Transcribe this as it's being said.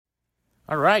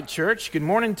All right, church, good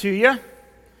morning to you.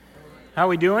 How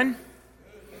we doing?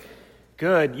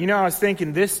 Good. You know, I was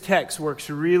thinking this text works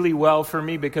really well for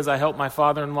me because I helped my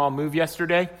father-in-law move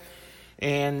yesterday.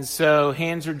 And so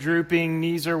hands are drooping,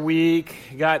 knees are weak.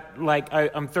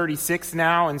 I'm 36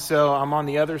 now, and so I'm on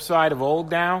the other side of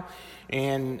old now.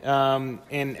 And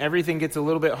everything gets a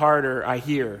little bit harder, I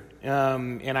hear,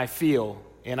 and I feel,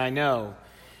 and I know.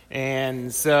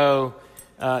 And so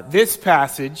this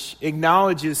passage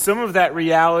acknowledges some of that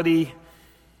reality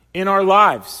in our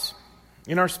lives,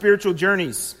 in our spiritual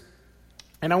journeys.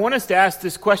 And I want us to ask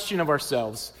this question of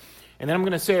ourselves, and then I'm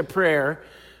going to say a prayer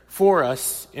for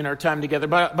us in our time together.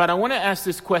 But I want to ask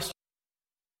this question: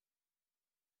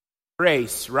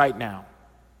 grace right now.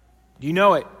 Do you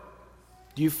know it?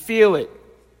 Do you feel it?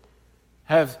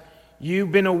 Have you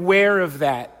been aware of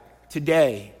that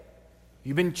today?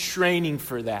 You've been training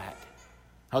for that.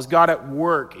 How's God at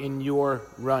work in your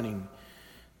running?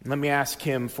 Let me ask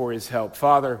Him for His help.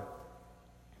 Father,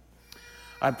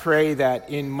 I pray that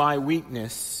in my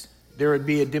weakness, there would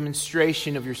be a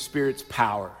demonstration of your Spirit's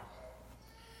power.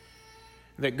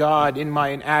 That God, in my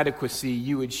inadequacy,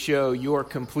 you would show your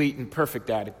complete and perfect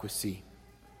adequacy.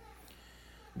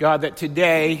 God, that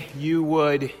today you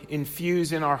would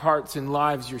infuse in our hearts and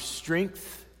lives your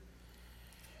strength.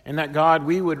 And that, God,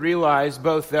 we would realize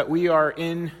both that we are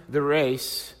in the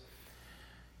race,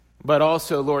 but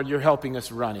also, Lord, you're helping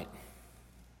us run it.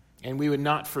 And we would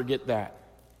not forget that.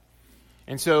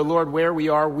 And so, Lord, where we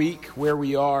are weak, where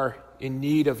we are in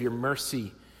need of your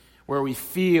mercy, where we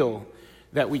feel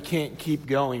that we can't keep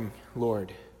going,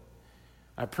 Lord,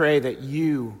 I pray that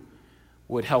you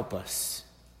would help us.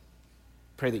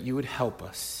 Pray that you would help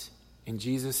us. In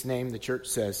Jesus' name, the church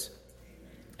says,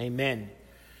 Amen.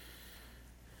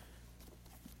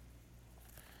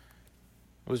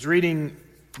 I was reading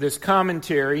this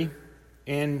commentary,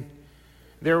 and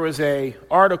there was an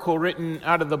article written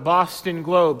out of the Boston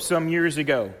Globe some years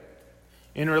ago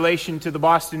in relation to the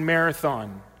Boston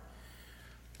Marathon.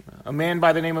 A man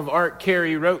by the name of Art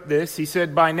Carey wrote this. He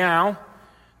said, "By now,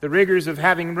 the rigors of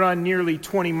having run nearly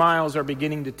 20 miles are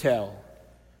beginning to tell.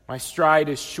 My stride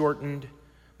is shortened,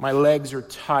 my legs are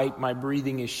tight, my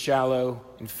breathing is shallow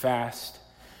and fast.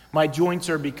 My joints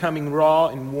are becoming raw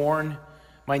and worn.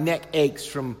 My neck aches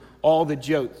from all the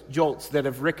jolts that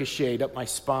have ricocheted up my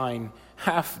spine.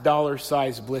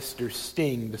 $50 blisters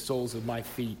sting the soles of my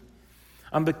feet.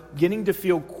 I'm beginning to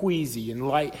feel queasy and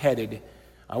lightheaded.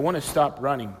 I want to stop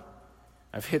running.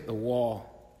 I've hit the wall.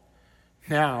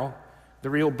 Now, the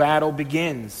real battle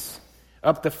begins.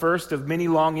 Up the first of many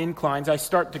long inclines, I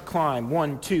start to climb.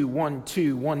 1, 2, 1,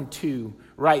 2, 1, 2.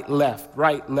 Right, left,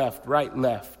 right, left, right,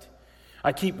 left.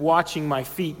 I keep watching my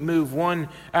feet move one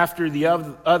after the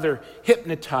other,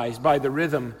 hypnotized by the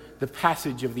rhythm, the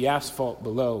passage of the asphalt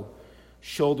below.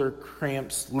 Shoulder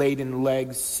cramps, laden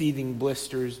legs, seething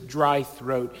blisters, dry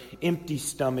throat, empty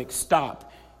stomach.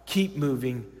 Stop. Keep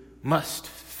moving. Must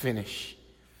finish.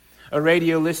 A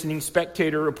radio listening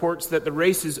spectator reports that the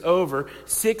race is over.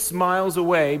 6 miles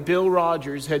away, Bill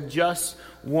Rogers had just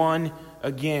won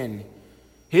again.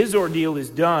 His ordeal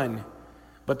is done,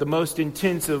 but the most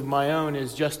intense of my own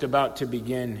is just about to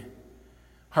begin.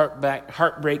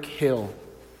 Heartbreak Hill.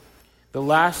 The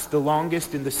last, the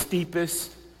longest, and the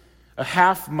steepest, a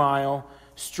half-mile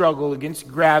struggle against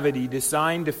gravity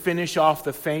designed to finish off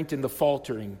the faint and the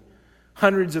faltering.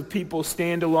 Hundreds of people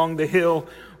stand along the hill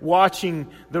watching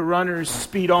the runners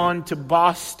speed on to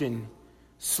Boston.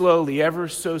 Slowly, ever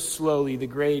so slowly, the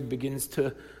grade begins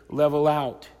to level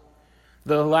out.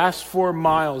 The last 4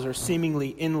 miles are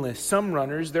seemingly endless. Some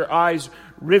runners, their eyes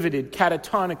riveted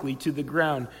catatonically to the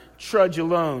ground, trudge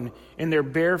alone in their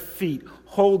bare feet,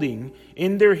 holding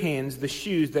in their hands the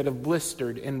shoes that have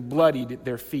blistered and bloodied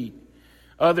their feet.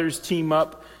 Others team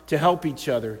up to help each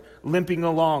other, limping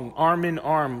along, arm in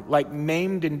arm, like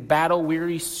maimed and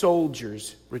battle-weary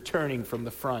soldiers returning from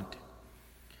the front.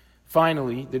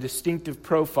 Finally, the distinctive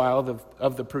profile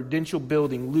of the Prudential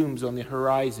building looms on the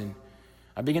horizon.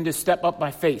 I begin to step up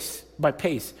my pace,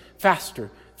 faster,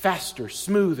 faster,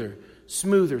 smoother,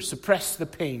 smoother, suppress the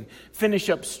pain, finish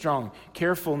up strong,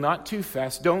 careful, not too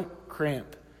fast, don't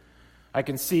cramp. I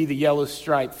can see the yellow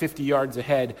stripe 50 yards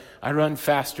ahead. I run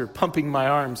faster, pumping my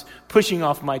arms, pushing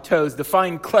off my toes,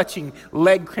 defying clutching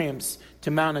leg cramps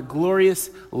to mount a glorious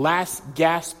last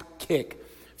gasp kick.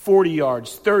 40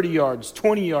 yards, 30 yards,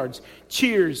 20 yards,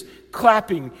 cheers,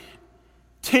 clapping,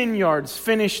 10 yards,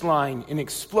 finish line, an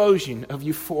explosion of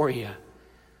euphoria.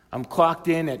 I'm clocked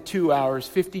in at 2 hours,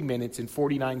 50 minutes, and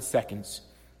 49 seconds.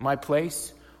 My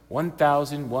place,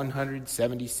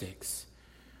 1,176.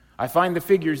 I find the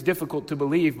figures difficult to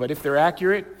believe, but if they're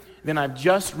accurate, then I've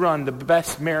just run the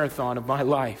best marathon of my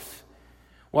life.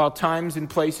 While times and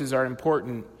places are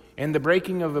important, and the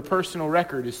breaking of a personal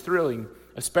record is thrilling,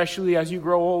 especially as you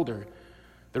grow older,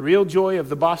 the real joy of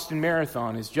the Boston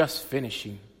Marathon is just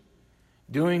finishing,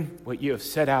 doing what you have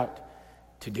set out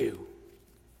to do.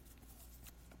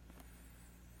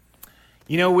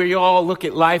 You know, we all look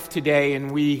at life today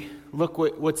and we look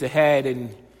what's ahead,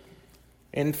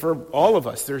 and for all of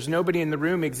us, there's nobody in the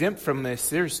room exempt from this.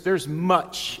 There's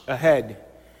much ahead.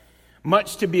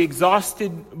 Much to be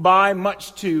exhausted by,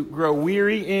 much to grow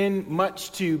weary in,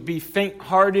 much to be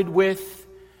faint-hearted with.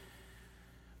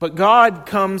 But God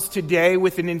comes today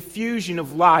with an infusion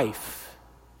of life.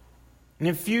 An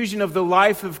infusion of the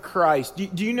life of Christ.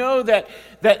 Do you know that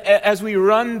as we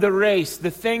run the race, the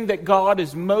thing that God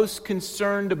is most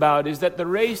concerned about is that the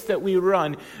race that we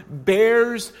run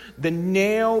bears the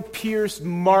nail-pierced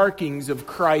markings of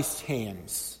Christ's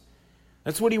hands.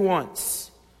 That's what He wants.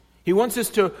 He wants us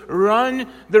to run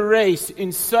the race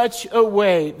in such a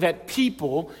way that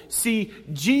people see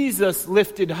Jesus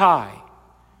lifted high.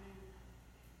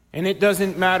 And it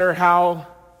doesn't matter how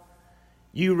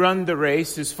you run the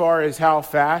race as far as how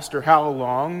fast or how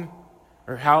long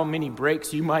or how many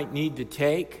breaks you might need to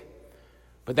take,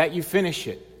 but that you finish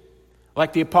it.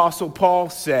 Like the Apostle Paul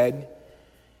said,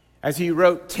 as he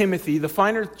wrote Timothy, the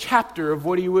final chapter of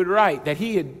what he would write, that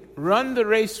he had run the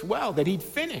race well, that he'd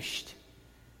finished.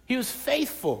 He was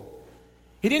faithful.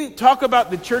 He didn't talk about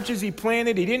the churches he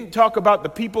planted. He didn't talk about the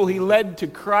people he led to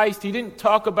Christ. He didn't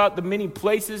talk about the many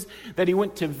places that he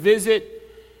went to visit.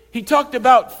 He talked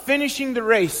about finishing the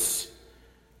race,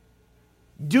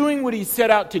 doing what he set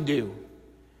out to do.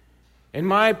 And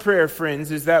my prayer,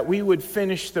 friends, is that we would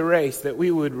finish the race, that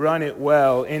we would run it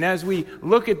well. And as we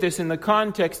look at this in the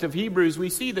context of Hebrews, we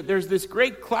see that there's this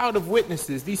great cloud of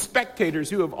witnesses, these spectators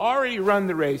who have already run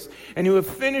the race and who have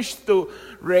finished the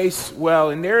race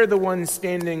well. And they're the ones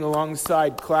standing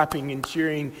alongside, clapping and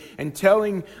cheering and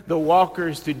telling the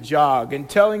walkers to jog and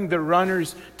telling the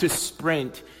runners to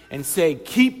sprint and say,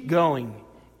 keep going,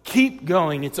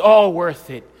 it's all worth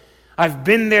it. I've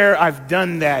been there, I've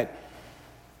done that.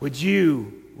 Would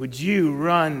you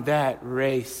run that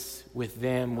race with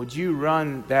them? Would you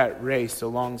run that race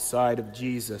alongside of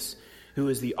Jesus, who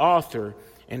is the author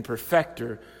and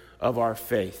perfecter of our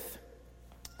faith?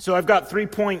 So I've got 3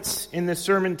 points in this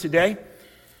sermon today.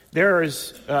 There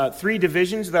is 3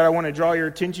 divisions that I want to draw your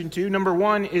attention to. Number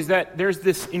 1 is that there's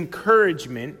this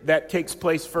encouragement that takes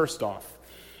place first off.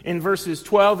 In verses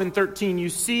 12 and 13, you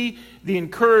see the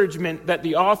encouragement that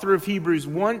the author of Hebrews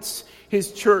wants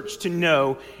his church to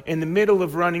know in the middle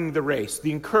of running the race.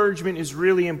 The encouragement is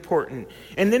really important.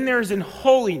 And then there's in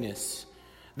holiness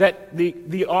that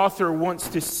the author wants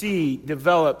to see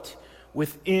developed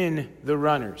within the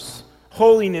runners.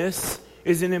 Holiness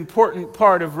is an important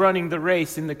part of running the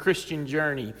race in the Christian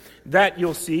journey. That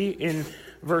you'll see in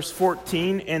verse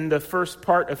 14 and the first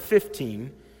part of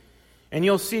 15. And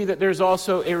you'll see that there's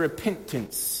also a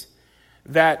repentance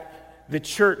that the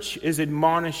church is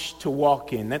admonished to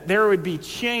walk in. That there would be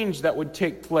change that would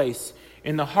take place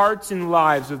in the hearts and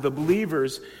lives of the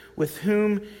believers with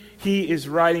whom he is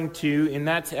writing to. And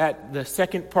that's at the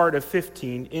second part of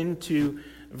 15 into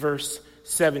verse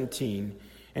 17.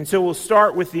 And so we'll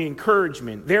start with the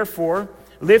encouragement. Therefore,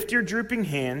 lift your drooping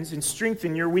hands and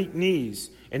strengthen your weak knees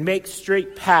and make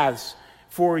straight paths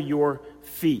for your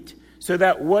feet, so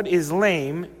that what is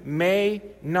lame may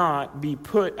not be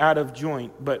put out of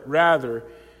joint, but rather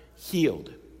healed.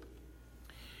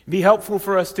 It'd be helpful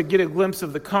for us to get a glimpse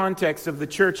of the context of the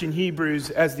church in Hebrews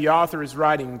as the author is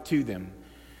writing to them.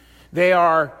 They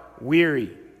are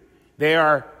weary. They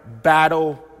are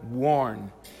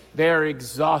battle-worn. They are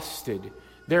exhausted.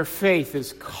 Their faith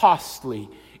is costly.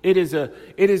 It is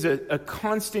a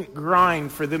constant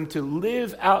grind for them to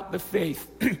live out the faith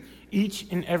each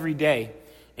and every day.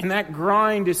 And that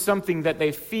grind is something that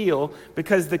they feel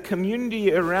because the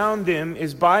community around them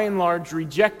is by and large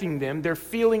rejecting them. They're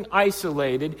feeling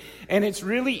isolated. And it's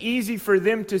really easy for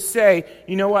them to say,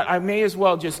 you know what, I may as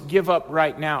well just give up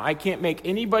right now. I can't make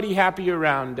anybody happy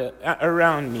around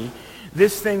me.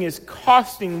 This thing is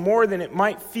costing more than it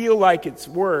might feel like it's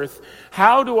worth.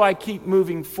 How do I keep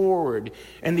moving forward?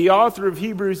 And the author of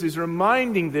Hebrews is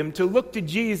reminding them to look to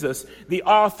Jesus, the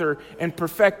author and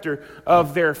perfecter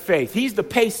of their faith. He's the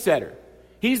pace setter.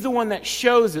 He's the one that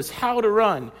shows us how to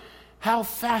run, how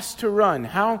fast to run,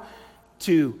 how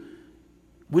to,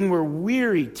 when we're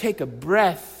weary, take a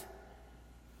breath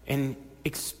and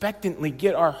expectantly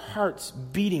get our hearts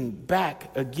beating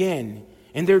back again.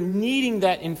 And they're needing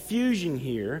that infusion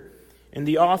here, and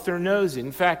the author knows it.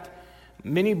 In fact,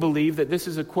 many believe that this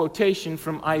is a quotation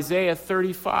from Isaiah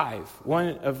 35,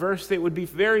 a verse they would be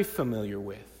very familiar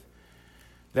with,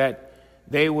 that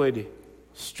they would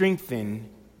strengthen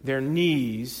their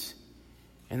knees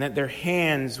and that their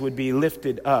hands would be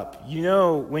lifted up. You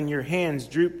know, when your hands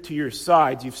droop to your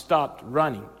sides, you've stopped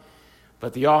running.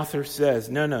 But the author says,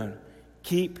 no,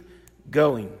 keep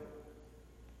going.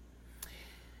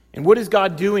 And what is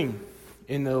God doing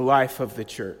in the life of the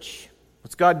church?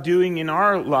 What's God doing in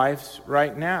our lives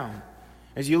right now?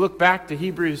 As you look back to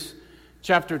Hebrews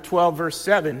chapter 12, verse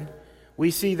 7,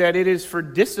 we see that it is for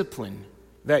discipline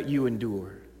that you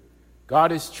endure.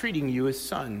 God is treating you as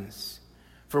sons.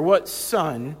 For what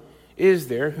son is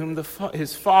there whom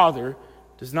his father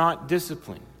does not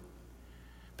discipline?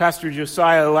 Pastor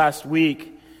Josiah last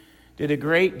week did a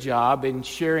great job in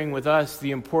sharing with us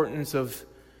the importance of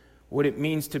what it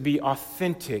means to be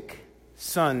authentic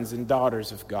sons and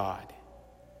daughters of God.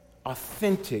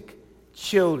 Authentic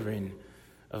children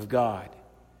of God.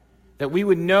 That we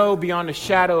would know beyond a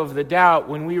shadow of the doubt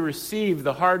when we receive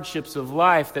the hardships of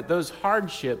life that those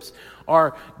hardships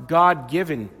are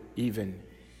God-given even.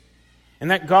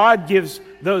 And that God gives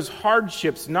those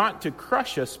hardships not to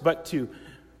crush us, but to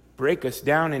break us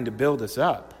down and to build us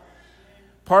up.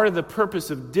 Part of the purpose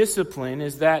of discipline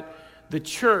is that the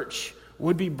church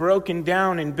would be broken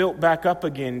down and built back up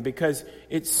again, because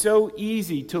it's so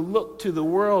easy to look to the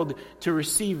world to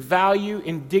receive value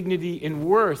and dignity and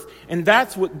worth. And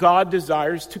that's what God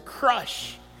desires to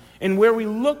crush. And where we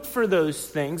look for those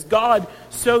things, God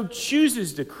so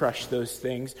chooses to crush those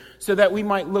things so that we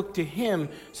might look to Him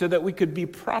so that we could be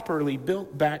properly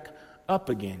built back up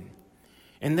again.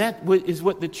 And that is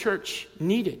what the church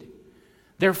needed.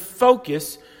 Their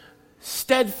focus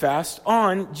steadfast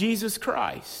on Jesus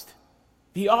Christ,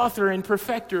 the author and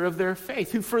perfecter of their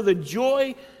faith, who for the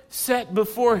joy set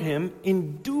before Him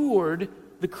endured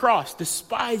the cross,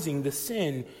 despising the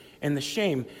sin and the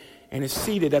shame, and is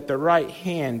seated at the right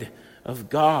hand of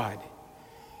God.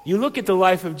 You look at the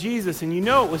life of Jesus and you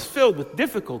know it was filled with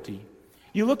difficulty.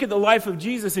 You look at the life of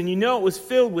Jesus and you know it was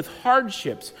filled with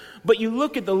hardships. But you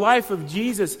look at the life of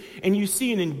Jesus and you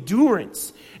see an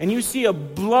endurance, and you see a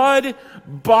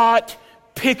blood-bought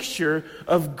picture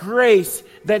of grace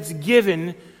that's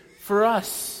given for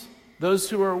us, those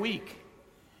who are weak.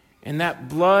 And that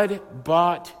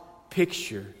blood-bought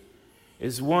picture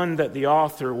is one that the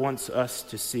author wants us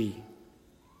to see.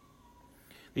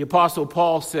 The Apostle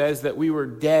Paul says that we were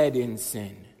dead in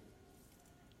sin.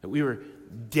 That we were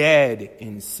dead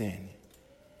in sin.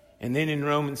 And then in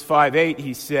Romans 5:8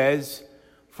 he says,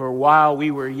 "For while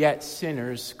we were yet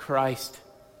sinners, Christ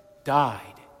died."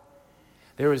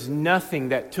 There was nothing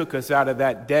that took us out of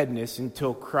that deadness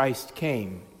until Christ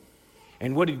came.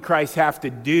 And what did Christ have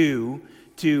to do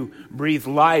to breathe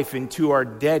life into our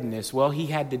deadness? Well, He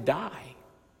had to die.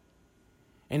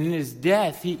 And in His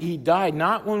death, he died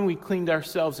not when we cleaned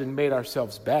ourselves and made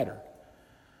ourselves better.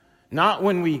 Not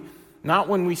when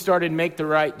we started to make the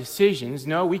right decisions.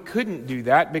 No, we couldn't do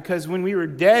that, because when we were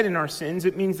dead in our sins,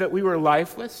 it means that we were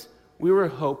lifeless, we were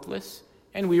hopeless,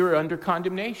 and we were under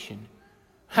condemnation.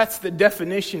 That's the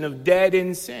definition of dead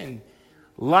in sin.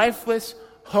 Lifeless,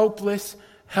 hopeless,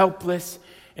 helpless,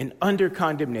 and under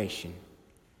condemnation.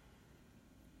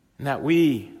 And that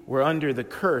we were under the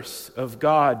curse of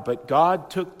God, but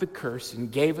God took the curse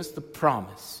and gave us the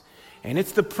promise. And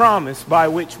it's the promise by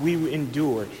which we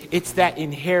endure. It's that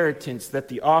inheritance that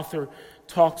the author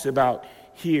talks about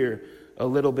here a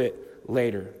little bit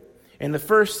later. And the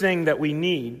first thing that we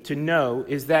need to know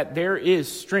is that there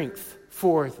is strength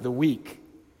for the weak.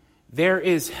 There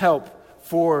is help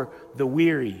for the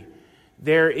weary.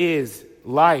 There is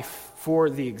life for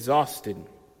the exhausted.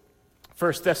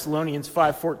 1 Thessalonians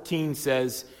 5:14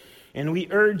 says, "And we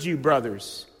urge you,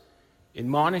 brothers,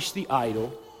 admonish the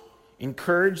idle,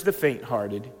 encourage the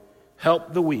faint-hearted,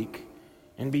 help the weak,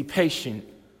 and be patient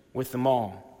with them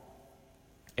all."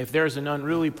 If there's an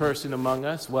unruly person among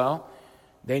us, well,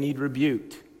 they need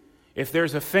rebuked. If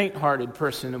there's a faint-hearted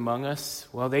person among us,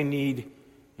 well, they need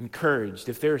encouraged.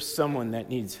 If there's someone that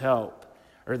needs help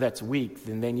or that's weak,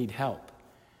 then they need help.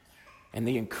 And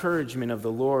the encouragement of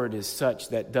the Lord is such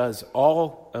that does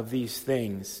all of these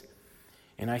things.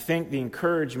 And I think the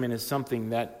encouragement is something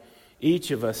that each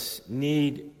of us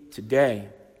need today.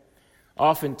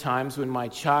 Oftentimes when my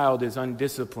child is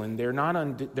undisciplined, or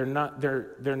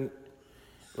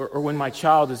when my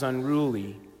child is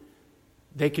unruly,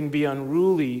 they can be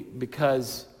unruly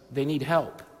because they need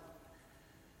help.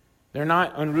 They're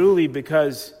not unruly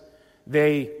because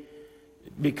they're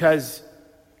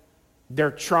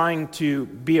trying to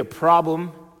be a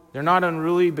problem. They're not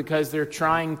unruly because they're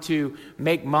trying to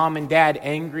make mom and dad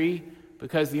angry,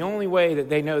 because the only way that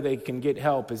they know they can get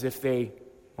help is if they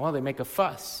make a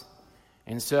fuss.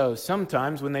 And so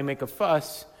sometimes when they make a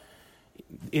fuss,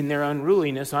 in their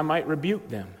unruliness, I might rebuke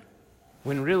them,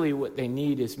 when really what they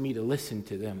need is me to listen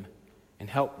to them and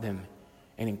help them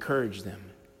and encourage them.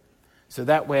 So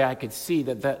that way I could see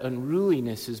that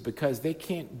unruliness is because they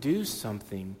can't do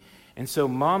something. And so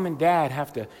mom and dad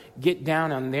have to get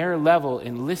down on their level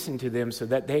and listen to them so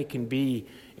that they can be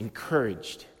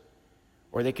encouraged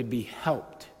or they could be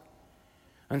helped.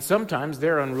 And sometimes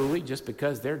they're unruly just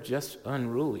because they're just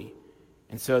unruly.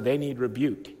 And so they need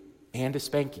rebuked and a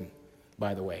spanking,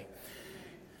 by the way.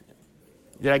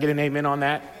 Did I get an amen on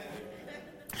that?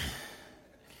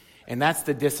 And that's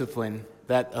the discipline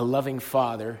that a loving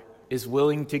father is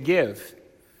willing to give.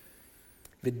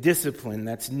 The discipline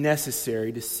that's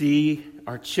necessary to see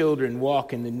our children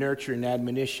walk in the nurture and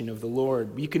admonition of the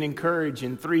Lord. You can encourage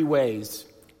in 3 ways,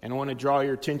 and I want to draw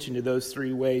your attention to those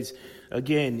 3 ways.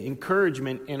 Again,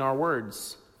 encouragement in our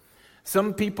words.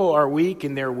 Some people are weak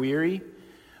and they're weary,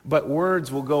 but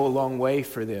words will go a long way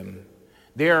for them.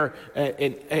 There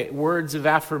are words of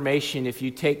affirmation. If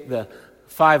you take the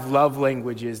 5 love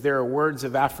languages, there are words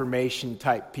of affirmation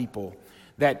type people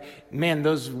that, man,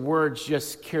 those words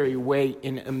just carry weight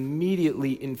and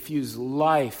immediately infuse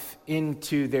life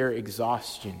into their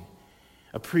exhaustion.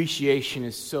 Appreciation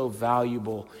is so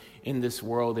valuable in this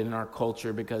world and in our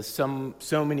culture because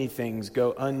so many things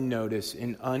go unnoticed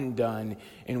and undone,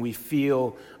 and we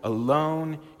feel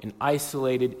alone and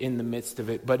isolated in the midst of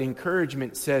it. But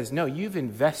encouragement says, no, you've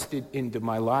invested into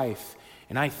my life,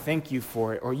 and I thank you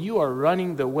for it. Or you are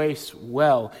running the race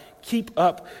well. Keep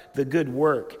up the good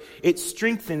work. It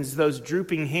strengthens those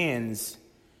drooping hands.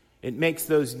 It makes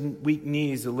those weak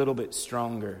knees a little bit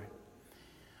stronger.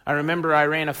 I remember I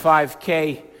ran a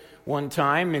 5K one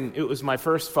time, and it was my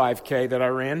first 5K that I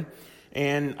ran.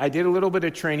 And I did a little bit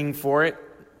of training for it,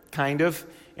 kind of.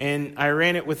 And I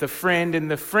ran it with a friend, and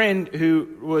the friend who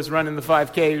was running the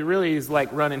 5K really is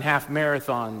like running half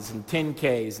marathons and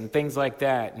 10Ks and things like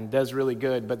that and does really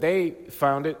good. But they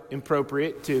found it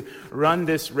appropriate to run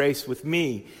this race with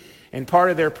me. And part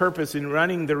of their purpose in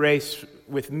running the race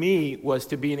with me was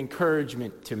to be an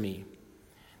encouragement to me.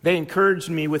 They encouraged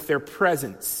me with their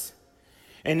presence.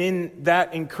 And in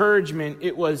that encouragement,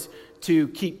 it was to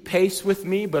keep pace with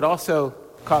me, but also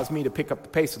cause me to pick up the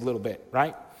pace a little bit,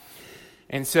 right?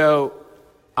 And so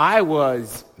it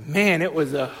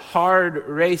was a hard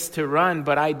race to run,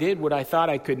 but I did what I thought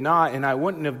I could not, and I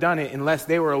wouldn't have done it unless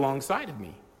they were alongside of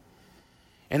me.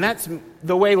 And that's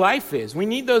the way life is. We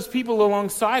need those people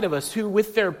alongside of us who,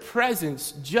 with their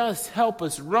presence, just help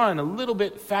us run a little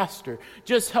bit faster,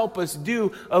 just help us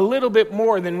do a little bit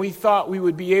more than we thought we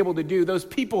would be able to do. Those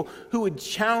people who would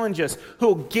challenge us, who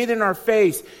will get in our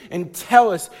face and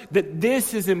tell us that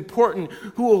this is important,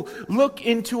 who will look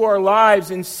into our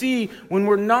lives and see when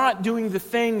we're not doing the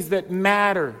things that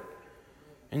matter,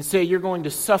 and say you're going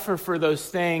to suffer for those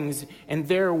things, and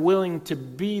they're willing to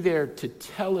be there to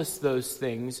tell us those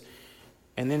things,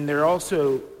 and then they're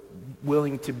also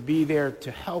willing to be there to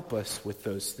help us with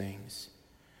those things.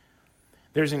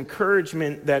 There's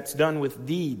encouragement that's done with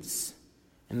deeds,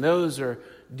 and those are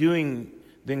doing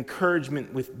the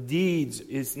encouragement with deeds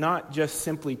is not just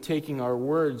simply taking our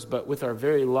words, but with our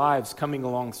very lives coming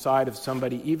alongside of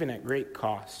somebody, even at great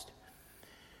cost.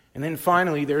 And then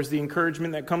finally, there's the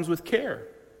encouragement that comes with care.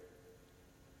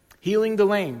 Healing the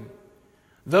lame,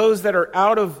 those that are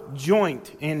out of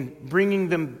joint and bringing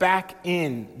them back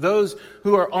in, those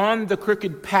who are on the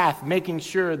crooked path, making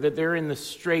sure that they're in the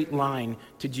straight line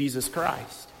to Jesus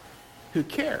Christ, who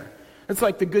care. It's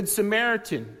like the Good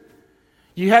Samaritan.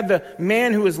 You had the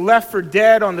man who was left for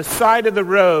dead on the side of the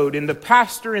road, and the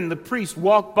pastor and the priest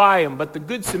walked by him, but the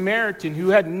Good Samaritan, who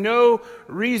had no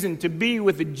reason to be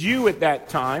with a Jew at that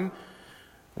time,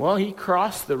 well, he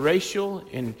crossed the racial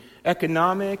and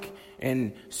economic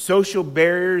and social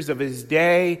barriers of his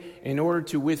day in order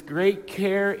to, with great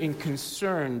care and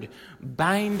concern,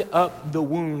 bind up the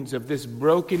wounds of this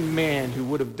broken man who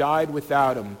would have died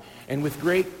without him, and with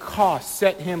great cost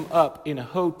set him up in a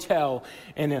hotel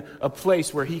and a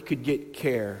place where he could get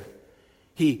care.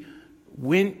 He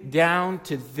went down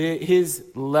to his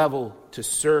level to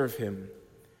serve him.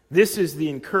 This is the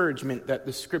encouragement that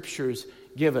the Scriptures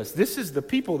give us. This is the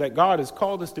people that God has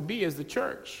called us to be as the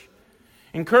church.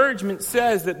 Encouragement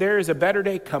says that there is a better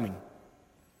day coming.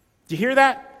 Do you hear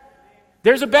that?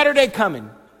 There's a better day coming.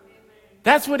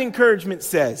 That's what encouragement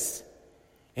says.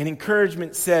 And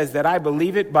encouragement says that I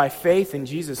believe it by faith in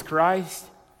Jesus Christ,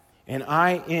 and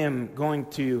I am going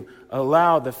to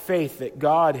allow the faith that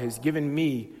God has given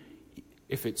me,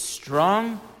 if it's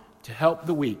strong, to help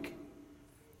the weak.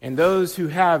 And those who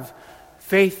have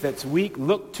faith that's weak,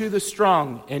 look to the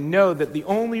strong and know that the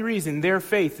only reason their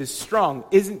faith is strong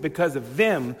isn't because of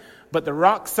them, but the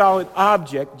rock-solid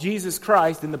object, Jesus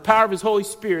Christ, and the power of his Holy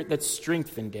Spirit that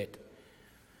strengthened it.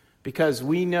 Because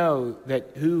we know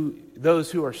that those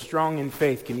who are strong in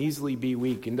faith can easily be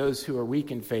weak, and those who are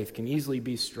weak in faith can easily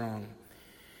be strong.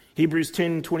 Hebrews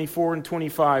 10:24 and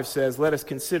 25 says, "Let us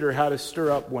consider how to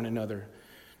stir up one another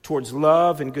towards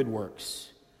love and good works,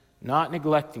 not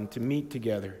neglecting to meet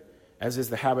together, as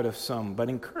is the habit of some, but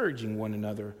encouraging one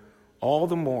another, all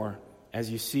the more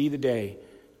as you see the day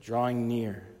drawing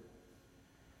near."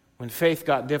 When faith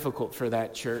got difficult for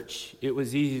that church, it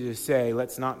was easy to say,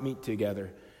 let's not meet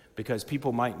together, because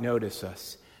people might notice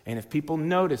us. And if people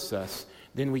notice us,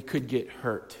 then we could get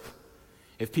hurt.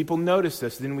 If people notice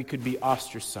us, then we could be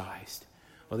ostracized.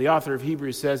 Well, the author of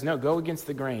Hebrews says, no, go against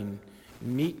the grain.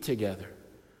 Meet together.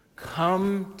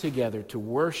 Come together to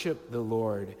worship the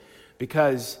Lord,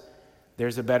 because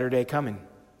there's a better day coming.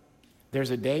 There's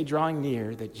a day drawing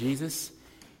near that Jesus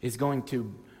is going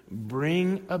to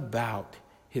bring about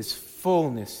his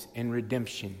fullness and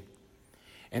redemption.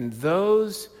 And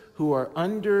those who are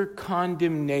under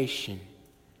condemnation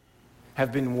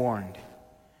have been warned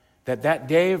that that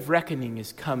day of reckoning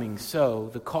is coming. So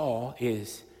the call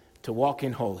is to walk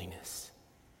in holiness.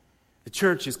 The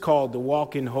church is called to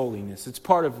walk in holiness. It's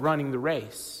part of running the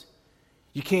race.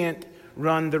 You can't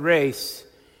run the race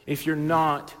if you're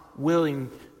not willing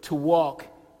to walk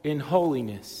in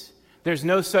holiness. There's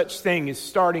no such thing as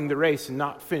starting the race and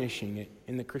not finishing it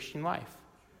in the Christian life.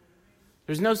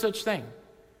 There's no such thing.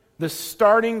 The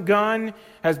starting gun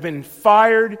has been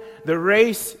fired. The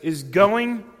race is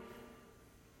going.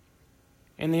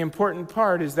 And the important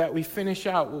part is that we finish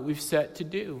out what we've set to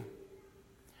do.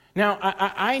 Now,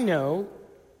 I know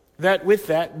that with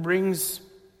that brings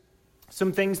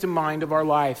some things to mind of our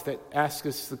life that ask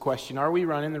us the question, are we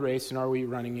running the race and are we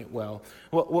running it well?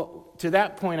 Well, to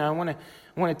that point, I want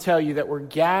to tell you that we're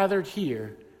gathered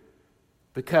here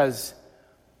because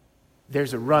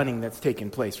there's a running that's taking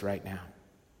place right now.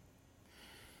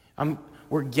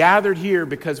 We're gathered here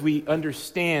because we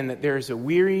understand that there's a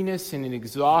weariness and an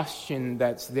exhaustion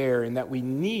that's there and that we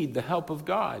need the help of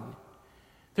God.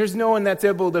 There's no one that's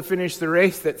able to finish the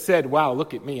race that said, wow,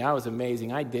 look at me, I was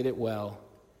amazing, I did it well.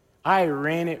 I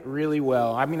ran it really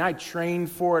well. I mean, I trained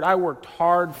for it, I worked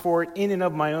hard for it in and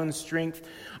of my own strength.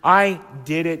 I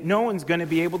did it. No one's going to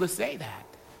be able to say that.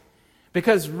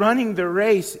 Because running the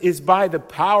race is by the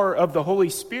power of the Holy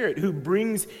Spirit who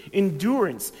brings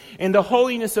endurance. And the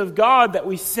holiness of God that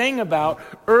we sang about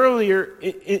earlier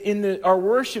in our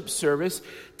worship service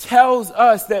tells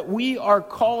us that we are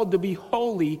called to be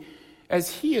holy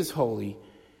as He is holy.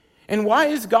 And why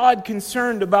is God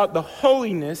concerned about the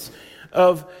holiness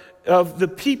of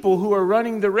the people who are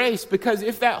running the race? Because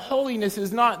if that holiness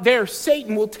is not there,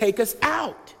 Satan will take us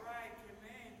out.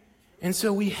 And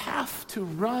so we have to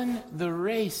run the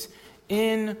race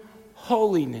in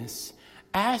holiness,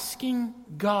 asking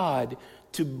God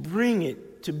to bring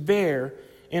it to bear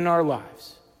in our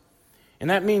lives. And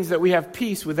that means that we have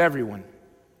peace with everyone.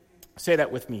 Say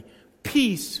that with me.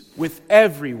 Peace with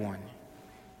everyone.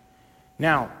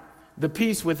 Now, the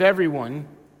peace with everyone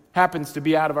happens to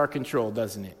be out of our control,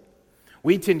 doesn't it?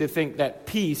 We tend to think that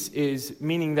peace is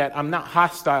meaning that I'm not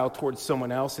hostile towards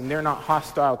someone else and they're not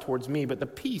hostile towards me, but the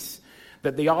peace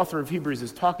that the author of Hebrews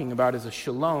is talking about is a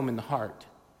shalom in the heart.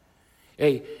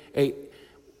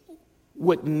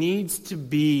 What needs to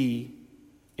be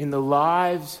in the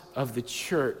lives of the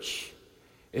church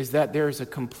is that there is a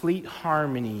complete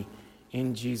harmony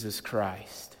in Jesus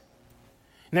Christ.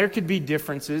 And there could be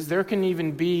differences. There can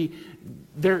even be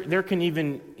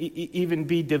even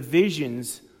be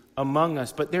divisions among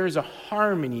us, but there is a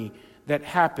harmony that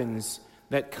happens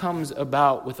that comes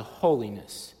about with a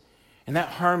holiness. And that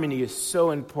harmony is so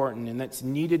important, and that's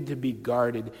needed to be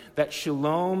guarded. That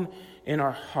shalom in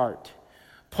our heart.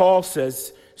 Paul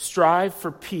says, strive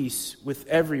for peace with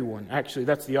everyone. Actually,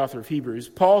 that's the author of Hebrews.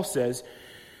 Paul says,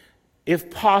 if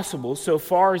possible, so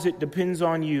far as it depends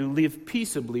on you, live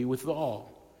peaceably with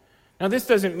all. Now, this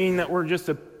doesn't mean that we're just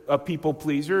a people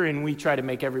pleaser and we try to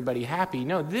make everybody happy.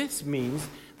 No, this means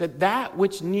that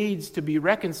which needs to be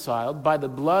reconciled by the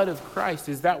blood of Christ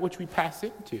is that which we pass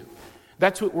into.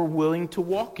 That's what we're willing to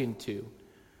walk into.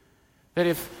 That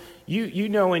if you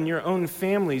know in your own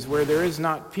families where there is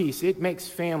not peace, it makes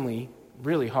family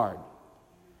really hard.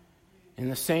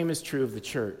 And the same is true of the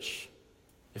church.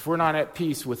 If we're not at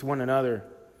peace with one another,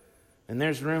 then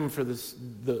there's room for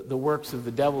the works of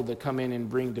the devil to come in and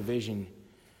bring division.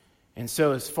 And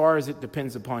so as far as it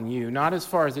depends upon you, not as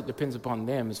far as it depends upon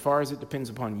them, as far as it depends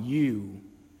upon you,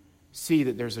 see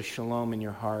that there's a shalom in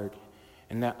your heart.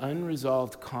 And that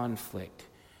unresolved conflict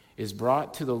is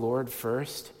brought to the Lord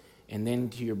first, and then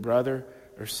to your brother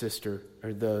or sister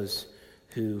or those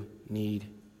who need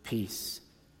peace.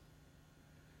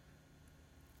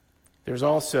 There's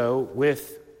also,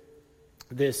 with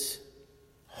this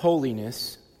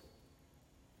holiness,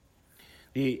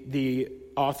 the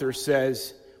author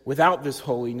says, without this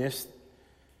holiness,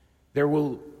 there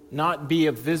will not be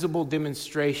a visible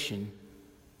demonstration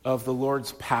of the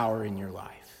Lord's power in your life.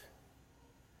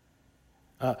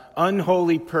 An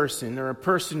unholy person, or a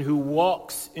person who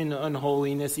walks in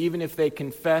unholiness, even if they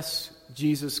confess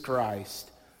Jesus Christ,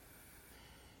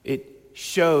 it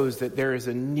shows that there is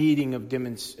a needing of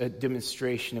a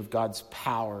demonstration of God's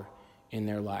power in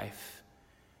their life.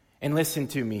 And listen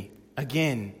to me,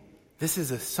 again, this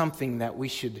is something that we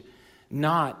should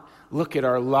not look at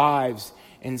our lives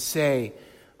and say,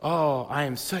 oh, I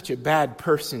am such a bad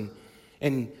person,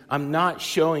 and I'm not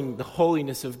showing the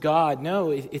holiness of God.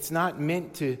 No, it's not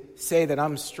meant to say that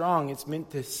I'm strong. It's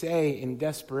meant to say in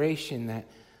desperation that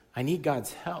I need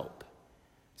God's help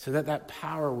so that that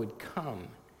power would come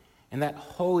and that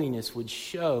holiness would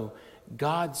show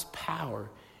God's power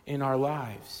in our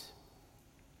lives.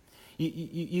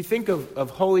 You think of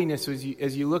holiness as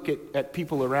you look at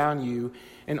people around you,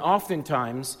 and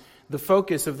oftentimes the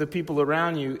focus of the people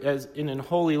around you as in a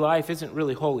holy life isn't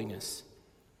really holiness.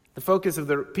 The focus of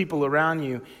the people around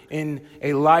you in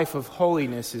a life of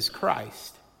holiness is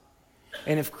Christ.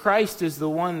 And if Christ is the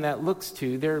one that looks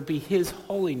to, there will be His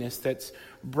holiness that's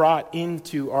brought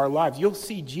into our lives. You'll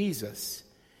see Jesus.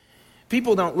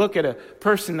 People don't look at a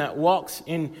person that walks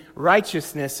in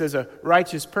righteousness as a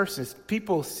righteous person.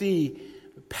 People see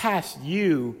past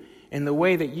you and the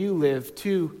way that you live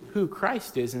to who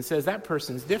Christ is and says that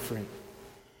person's different.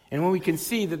 And when we can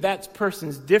see that that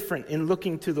person's different in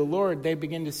looking to the Lord, they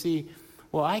begin to see,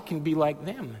 well, I can be like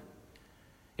them.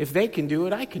 If they can do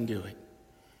it, I can do it.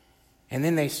 And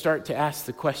then they start to ask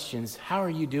the questions, how are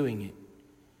you doing it?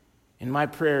 And my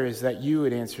prayer is that you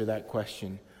would answer that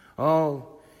question. Oh,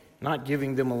 not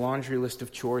giving them a laundry list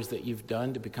of chores that you've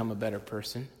done to become a better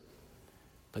person,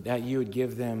 but that you would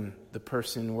give them the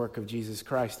person and work of Jesus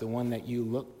Christ, the one that you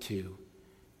look to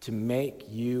make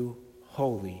you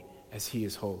holy as He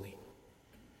is holy.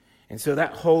 And so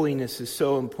that holiness is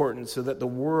so important so that the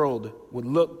world would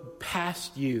look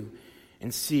past you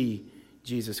and see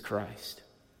Jesus Christ.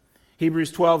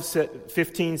 Hebrews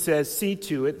 12:15 says, see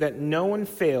to it that no one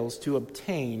fails to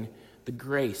obtain the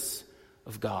grace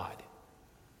of God.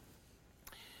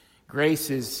 Grace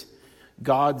is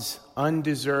God's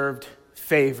undeserved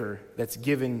favor that's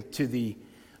given to the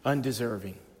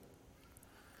undeserving.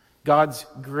 God's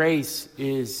grace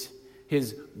is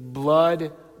His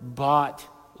blood-bought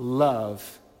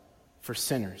love for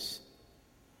sinners.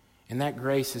 And that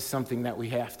grace is something that we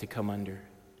have to come under.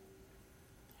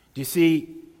 Do you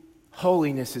see,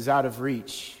 holiness is out of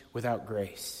reach without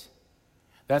grace.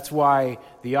 That's why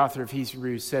the author of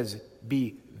Hebrews says,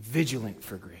 be vigilant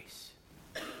for grace.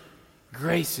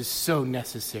 Grace is so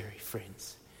necessary,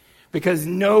 friends, because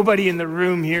nobody in the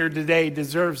room here today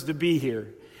deserves to be here.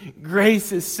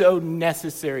 Grace is so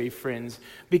necessary, friends,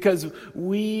 because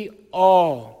we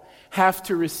all have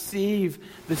to receive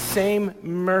the same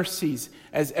mercies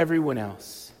as everyone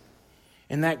else.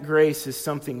 And that grace is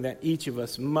something that each of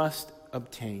us must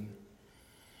obtain.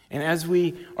 And as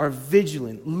we are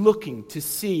vigilant, looking to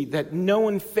see that no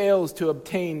one fails to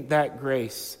obtain that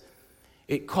grace,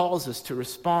 it calls us to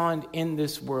respond in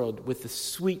this world with the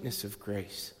sweetness of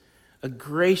grace, a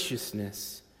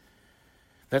graciousness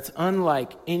that's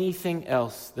unlike anything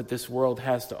else that this world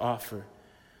has to offer.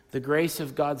 The grace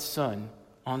of God's Son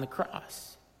on the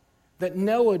cross. That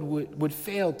no one would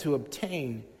fail to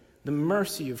obtain the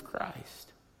mercy of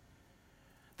Christ.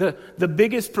 The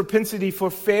biggest propensity for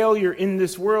failure in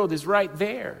this world is right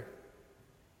there.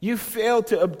 You fail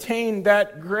to obtain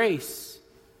that grace,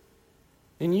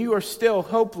 and you are still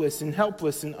hopeless and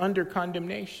helpless and under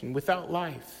condemnation, without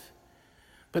life.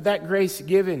 But that grace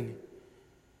given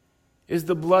is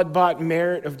the blood-bought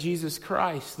merit of Jesus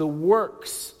Christ, the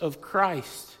works of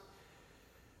Christ,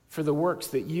 for the works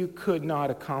that you could not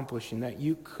accomplish and that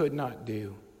you could not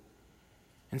do.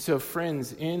 And so,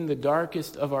 friends, in the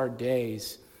darkest of our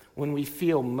days, when we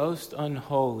feel most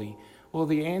unholy, well,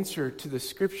 the answer to the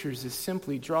Scriptures is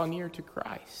simply draw near to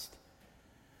Christ,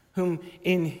 whom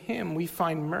in Him we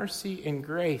find mercy and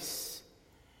grace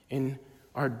in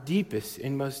our deepest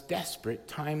and most desperate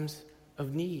times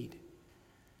of need.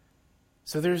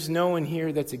 So there's no one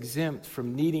here that's exempt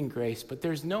from needing grace, but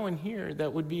there's no one here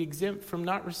that would be exempt from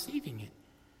not receiving it.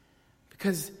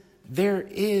 Because there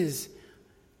is,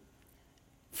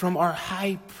 from our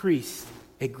high priest,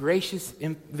 a gracious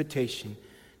invitation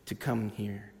to come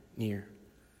here near.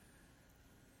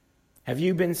 Have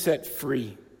you been set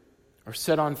free or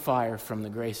set on fire from the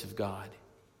grace of God?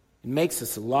 It makes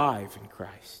us alive in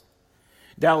Christ.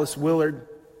 Dallas Willard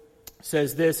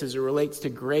says this as it relates to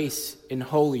grace and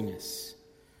holiness.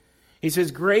 He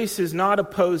says, grace is not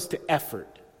opposed to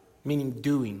effort, meaning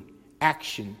doing,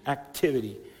 action,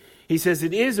 activity. He says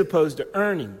it is opposed to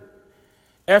earning.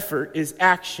 Effort is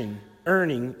action.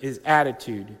 Earning is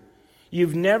attitude.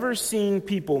 You've never seen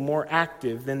people more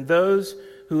active than those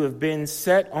who have been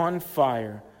set on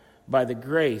fire by the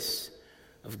grace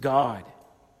of God.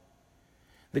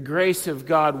 The grace of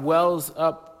God wells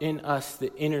up in us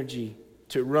the energy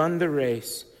to run the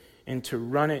race and to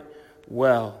run it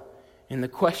well. And the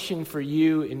question for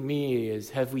you and me is,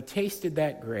 have we tasted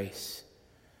that grace?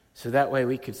 So that way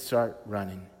we could start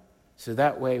running. So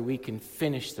that way we can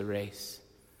finish the race.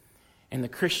 And the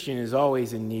Christian is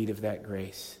always in need of that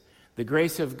grace. The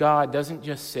grace of God doesn't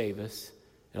just save us,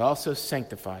 it also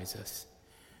sanctifies us.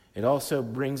 It also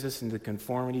brings us into the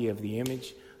conformity of the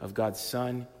image of God's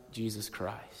Son, Jesus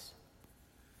Christ.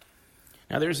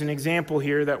 Now there's an example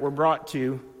here that we're brought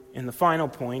to in the final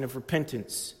point of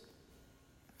repentance.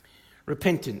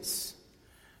 Repentance,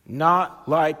 not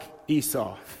like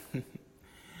Esau.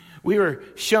 We were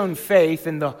shown faith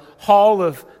in the hall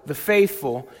of the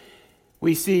faithful.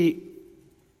 We see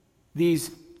these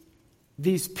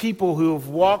people who have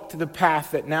walked the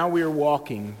path that now we are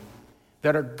walking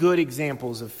that are good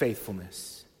examples of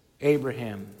faithfulness.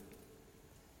 Abraham,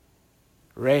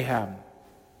 Rahab,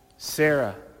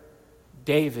 Sarah,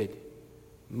 David,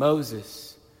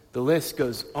 Moses. The list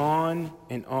goes on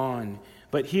and on.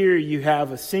 But here you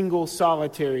have a single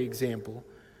solitary example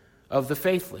of the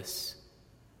faithless.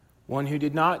 One who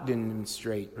did not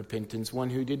demonstrate repentance, one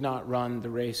who did not run the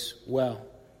race well.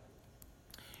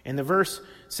 And the verse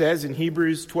says in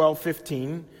Hebrews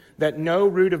 12:15 that no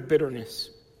root of bitterness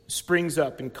springs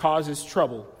up and causes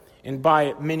trouble, and by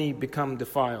it many become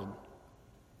defiled.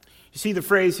 You see the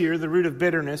phrase here, the root of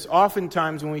bitterness.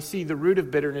 Oftentimes when we see the root of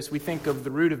bitterness, we think of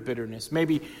the root of bitterness.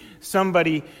 Maybe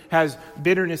somebody has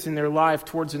bitterness in their life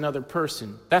towards another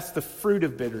person. That's the fruit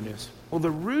of bitterness. Well, the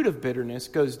root of bitterness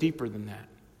goes deeper than that.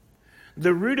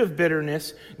 The root of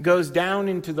bitterness goes down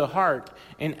into the heart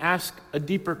and asks a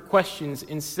deeper questions.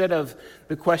 Instead of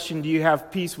the question, do you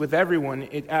have peace with everyone?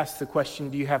 It asks the question,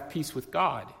 do you have peace with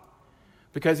God?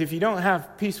 Because if you don't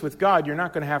have peace with God, you're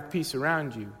not going to have peace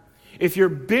around you. If you're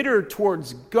bitter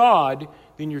towards God,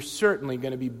 then you're certainly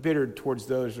going to be bitter towards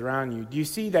those around you. Do you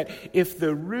see that if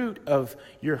the root of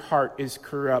your heart is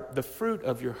corrupt, the fruit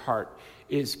of your heart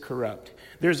is corrupt?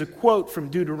 There's a quote from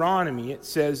Deuteronomy. It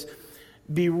says,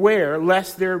 beware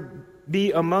lest there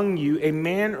be among you a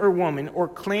man or woman or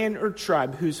clan or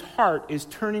tribe whose heart is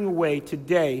turning away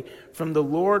today from the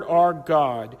Lord our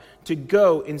God to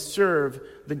go and serve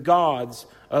the gods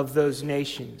of those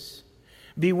nations.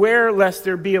 Beware lest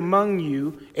there be among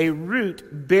you a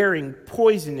root bearing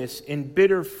poisonous and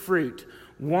bitter fruit,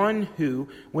 one who,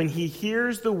 when he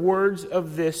hears the words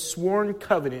of this sworn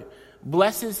covenant,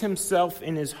 blesses himself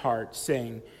in his heart,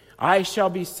 saying, I shall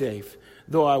be safe,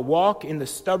 though I walk in the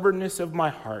stubbornness of my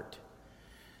heart.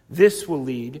 This will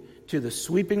lead to the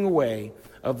sweeping away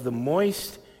of the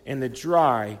moist and the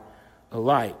dry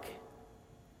alike.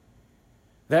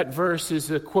 That verse is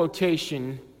a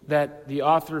quotation that the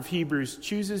author of Hebrews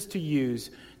chooses to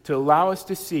use to allow us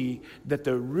to see that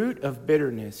the root of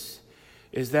bitterness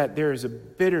is that there is a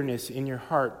bitterness in your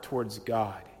heart towards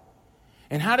God.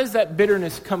 And how does that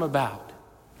bitterness come about?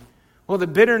 Well, the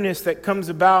bitterness that comes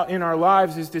about in our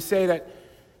lives is to say that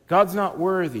God's not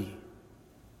worthy.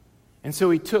 And so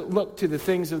we look to the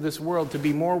things of this world to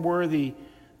be more worthy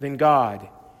than God.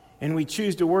 And we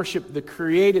choose to worship the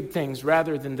created things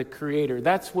rather than the Creator.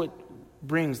 That's what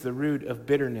brings the root of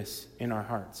bitterness in our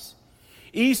hearts.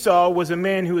 Esau was a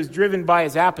man who was driven by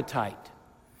his appetite.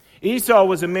 Esau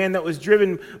was a man that was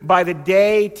driven by the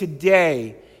day to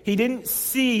day. He didn't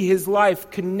see his life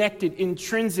connected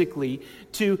intrinsically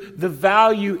to the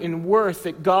value and worth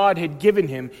that God had given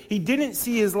him. He didn't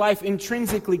see his life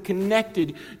intrinsically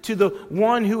connected to the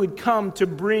one who had come to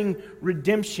bring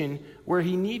redemption where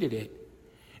he needed it.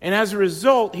 And as a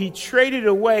result, he traded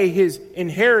away his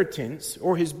inheritance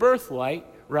or his birthright,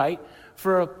 right,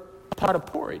 for a pot of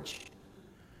porridge.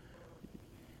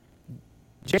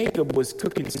 Jacob was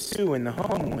cooking stew in the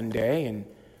home one day, and,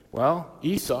 well,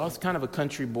 Esau's kind of a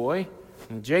country boy,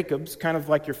 and Jacob's kind of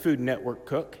like your Food Network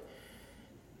cook.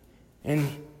 And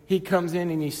he comes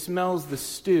in and he smells the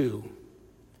stew.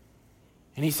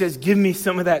 And he says, give me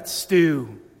some of that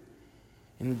stew.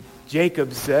 And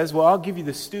Jacob says, well, I'll give you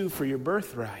the stew for your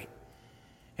birthright.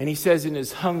 And he says in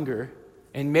his hunger,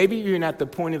 and maybe even at the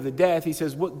point of the death, he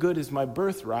says, what good is my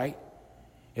birthright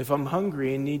if I'm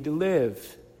hungry and need to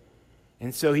live?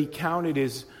 And so he counted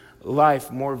his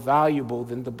life more valuable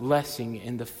than the blessing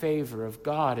and the favor of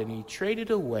God, and he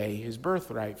traded away his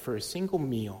birthright for a single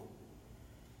meal.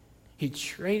 He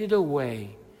traded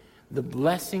away the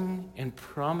blessing and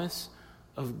promise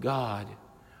of God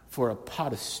for a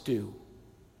pot of stew.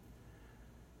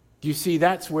 You see,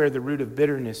 that's where the root of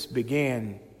bitterness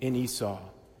began in Esau,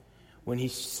 when he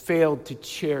failed to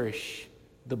cherish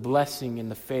the blessing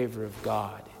and the favor of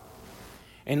God.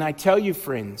 And I tell you,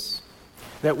 friends,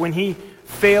 that when he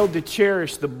failed to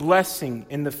cherish the blessing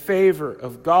and the favor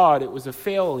of God, it was a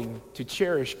failing to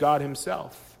cherish God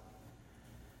himself.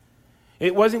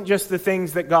 It wasn't just the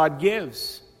things that God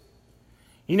gives.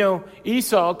 You know,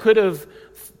 Esau could have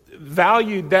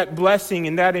valued that blessing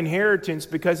and that inheritance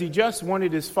because he just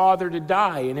wanted his father to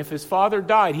die. And if his father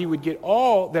died, he would get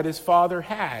all that his father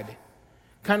had.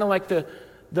 Kind of like the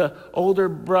older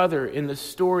brother in the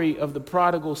story of the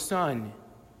prodigal son.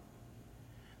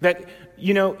 That,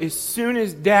 you know, as soon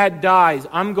as dad dies,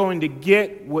 I'm going to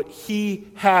get what he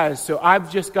has. So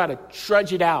I've just got to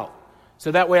trudge it out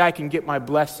so that way I can get my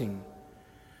blessing.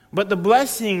 But the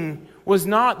blessing was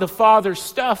not the father's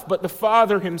stuff, but the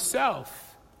father himself.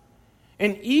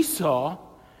 And Esau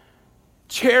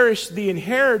cherished the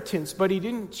inheritance, but he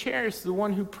didn't cherish the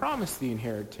one who promised the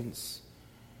inheritance.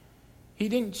 He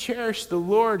didn't cherish the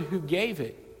Lord who gave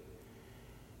it.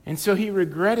 And so he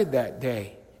regretted that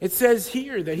day. It says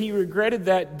here that he regretted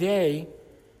that day,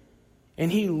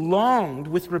 and he longed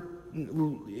with,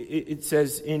 it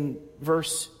says at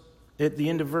the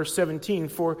end of verse 17,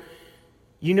 for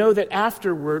you know that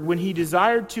afterward, when he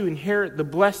desired to inherit the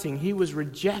blessing, he was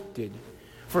rejected,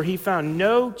 for he found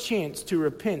no chance to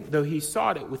repent, though he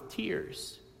sought it with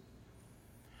tears.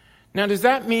 Now, does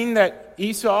that mean that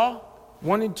Esau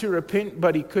wanted to repent,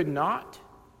 but he could not?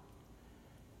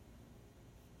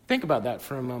 Think about that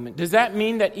for a moment. Does that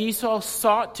mean that Esau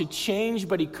sought to change,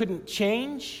 but he couldn't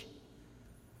change?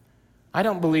 I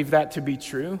don't believe that to be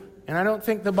true, and I don't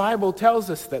think the Bible tells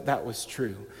us that that was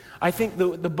true. I think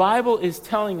the Bible is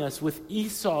telling us with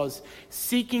Esau's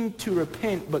seeking to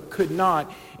repent but could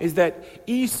not, is that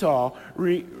Esau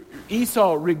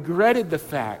regretted the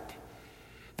fact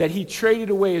that he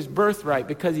traded away his birthright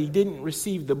because he didn't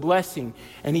receive the blessing.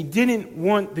 And he didn't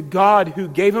want the God who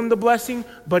gave him the blessing,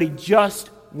 but he just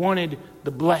wanted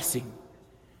the blessing.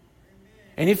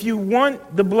 And if you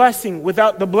want the blessing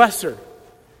without the blesser,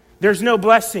 there's no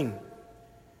blessing.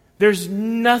 There's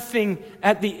nothing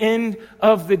at the end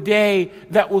of the day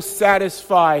that will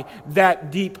satisfy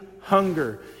that deep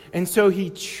hunger. And so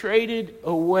he traded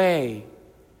away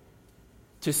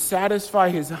to satisfy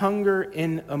his hunger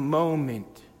in a moment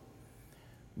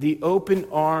the open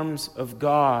arms of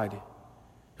God,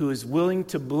 who is willing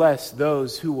to bless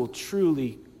those who will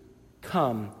truly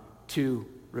come to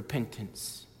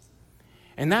repentance.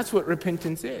 And that's what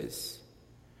repentance is.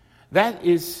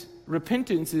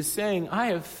 Repentance is saying, I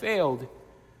have failed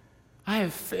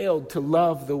to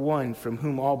love the one from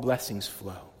whom all blessings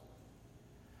flow.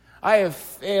 I have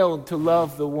failed to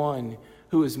love the one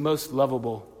who is most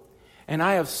lovable. And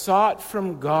I have sought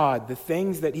from God the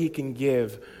things that he can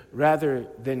give rather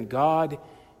than God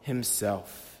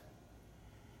himself.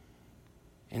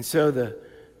 And so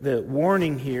the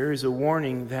warning here is a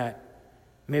warning that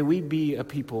may we be a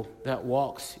people that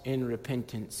walks in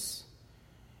repentance.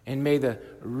 And may the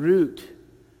root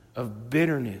of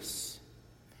bitterness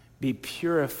be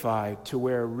purified to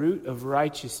where a root of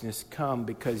righteousness come,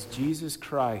 because Jesus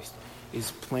Christ is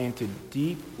planted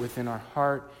deep within our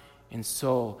heart and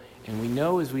soul. And we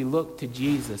know as we look to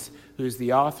Jesus, who is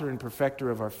the author and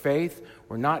perfecter of our faith,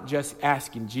 we're not just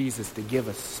asking Jesus to give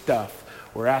us stuff.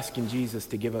 We're asking Jesus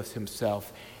to give us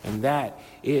himself. And that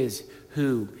is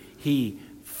who he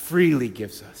freely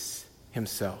gives us,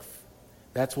 himself.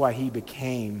 That's why he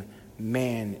became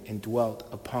man and dwelt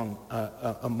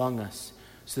among us,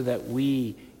 so that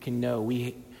we can know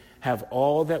we have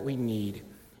all that we need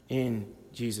in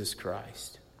Jesus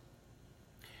Christ.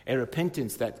 A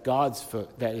repentance that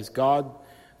is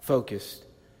God-focused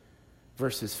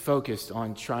versus focused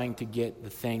on trying to get the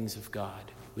things of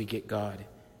God. We get God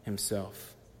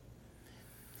himself.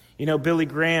 You know, Billy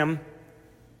Graham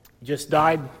just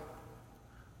died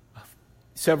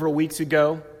several weeks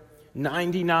ago.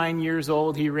 99 years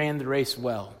old, he ran the race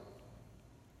well.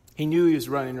 He knew he was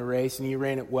running a race, and he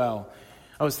ran it well.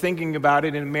 I was thinking about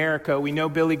it in America. We know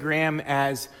Billy Graham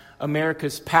as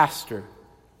America's pastor.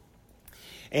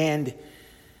 And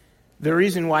the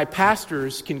reason why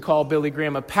pastors can call Billy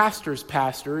Graham a pastor's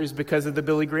pastor is because of the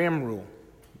Billy Graham rule.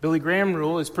 Billy Graham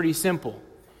rule is pretty simple.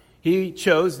 He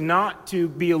chose not to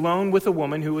be alone with a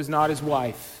woman who was not his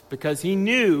wife, because he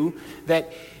knew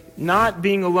that not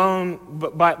being alone,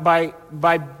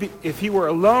 if he were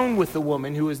alone with the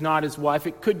woman who was not his wife,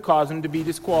 it could cause him to be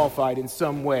disqualified in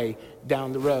some way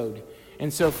down the road.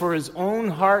 And so for his own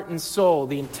heart and soul,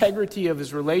 the integrity of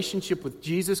his relationship with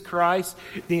Jesus Christ,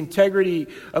 the integrity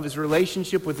of his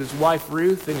relationship with his wife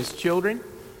Ruth and his children,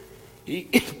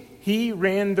 he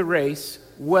ran the race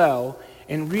well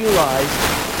and realized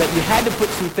that you had to put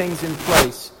some things in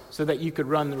place so that you could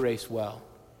run the race well.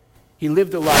 He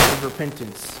lived a life of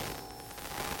repentance.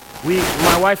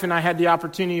 My wife and I had the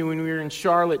opportunity when we were in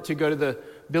Charlotte to go to the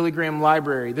Billy Graham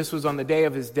Library. This was on the day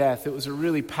of his death. It was a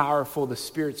really powerful, the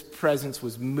Spirit's presence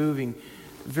was moving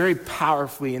very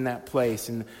powerfully in that place.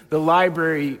 And the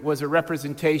library was a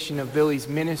representation of Billy's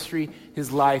ministry,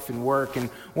 his life and work. And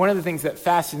one of the things that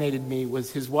fascinated me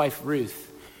was his wife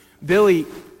Ruth. Billy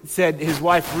said his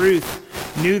wife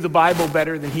Ruth knew the Bible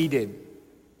better than he did.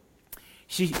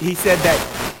 He said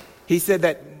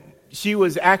that she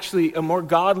was actually a more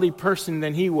godly person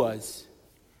than he was.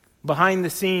 Behind the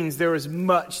scenes, there was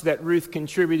much that Ruth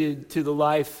contributed to the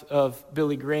life of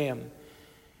Billy Graham.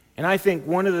 And I think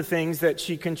one of the things that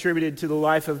she contributed to the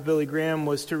life of Billy Graham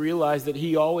was to realize that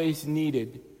he always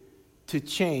needed to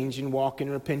change and walk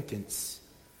in repentance.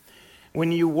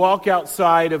 When you walk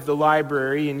outside of the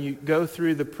library and you go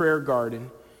through the prayer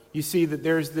garden, you see that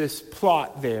there's this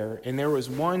plot there, and there was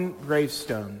one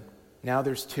gravestone. Now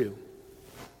there's two.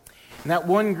 And that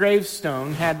one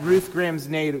gravestone had Ruth Graham's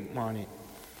name on it.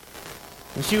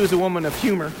 And she was a woman of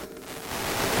humor.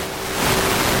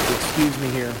 Excuse me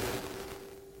here.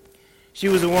 She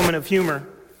was a woman of humor.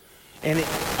 And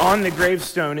on the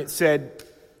gravestone it said,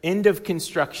 "End of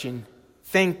construction.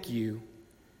 Thank you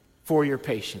for your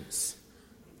patience."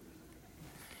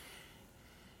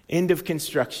 End of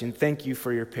construction. Thank you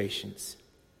for your patience.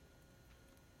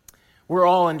 We're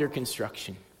all under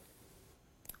construction.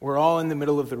 We're all in the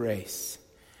middle of the race.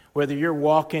 Whether you're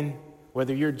walking,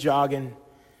 whether you're jogging,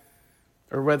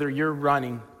 or whether you're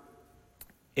running,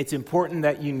 it's important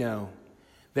that you know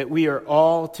that we are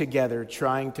all together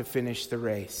trying to finish the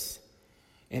race.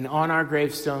 And on our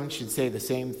gravestone should say the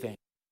same thing.